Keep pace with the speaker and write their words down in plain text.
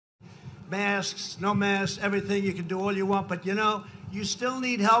masks, no masks, everything. You can do all you want, but you know, you still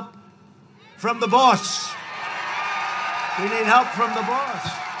need help from the boss. We need help from the boss.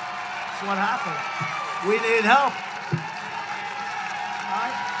 That's what happened. We need help. All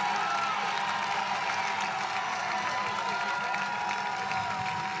right?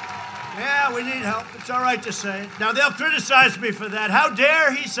 Yeah, we need help. It's all right to say it. Now, they'll criticize me for that. How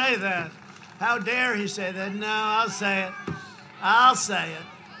dare he say that? How dare he say that? No, I'll say it. I'll say it.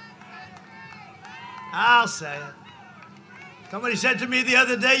 I'll say it. Somebody said to me the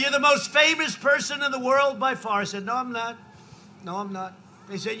other day, "You're the most famous person in the world by far." I said, "No, I'm not. No, I'm not."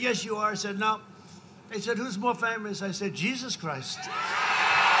 They said, "Yes, you are." I said, "No." They said, "Who's more famous?" I said, "Jesus Christ."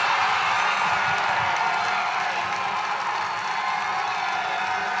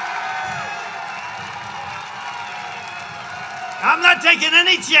 I'm not taking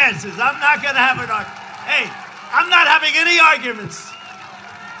any chances. I'm not going to have an argument. Hey, I'm not having any arguments.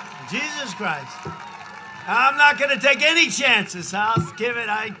 Jesus Christ. I'm not going to take any chances. I'll give it,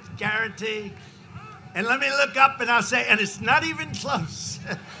 I guarantee. And let me look up and I'll say, and it's not even close.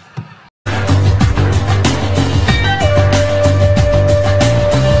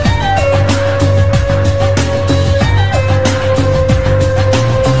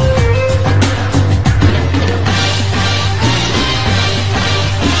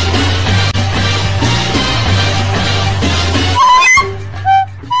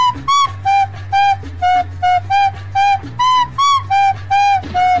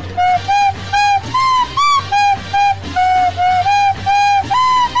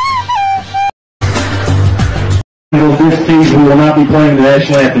 This season we will not be playing the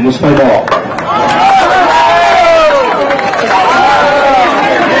national anthem. Let's play ball.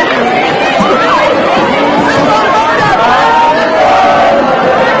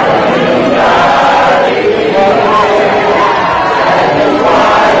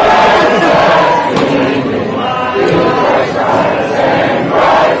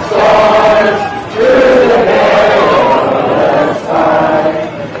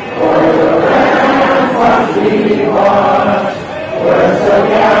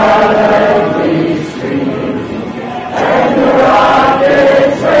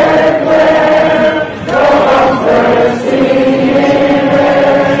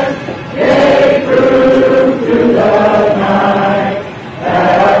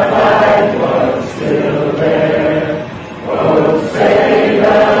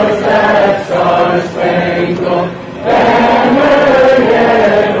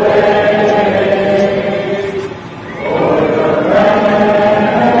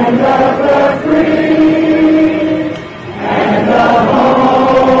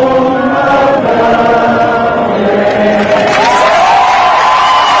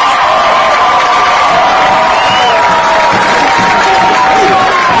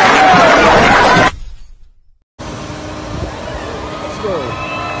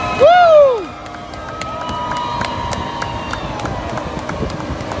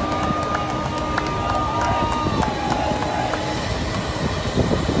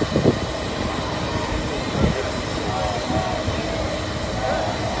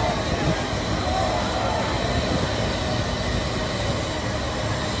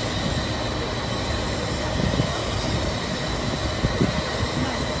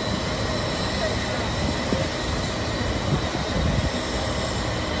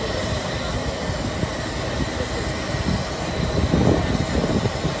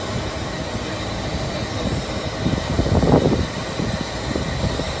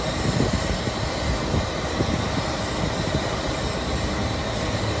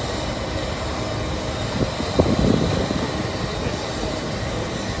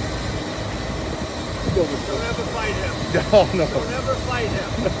 Don't ever fight him. No, no. Don't ever fight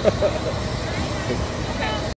him.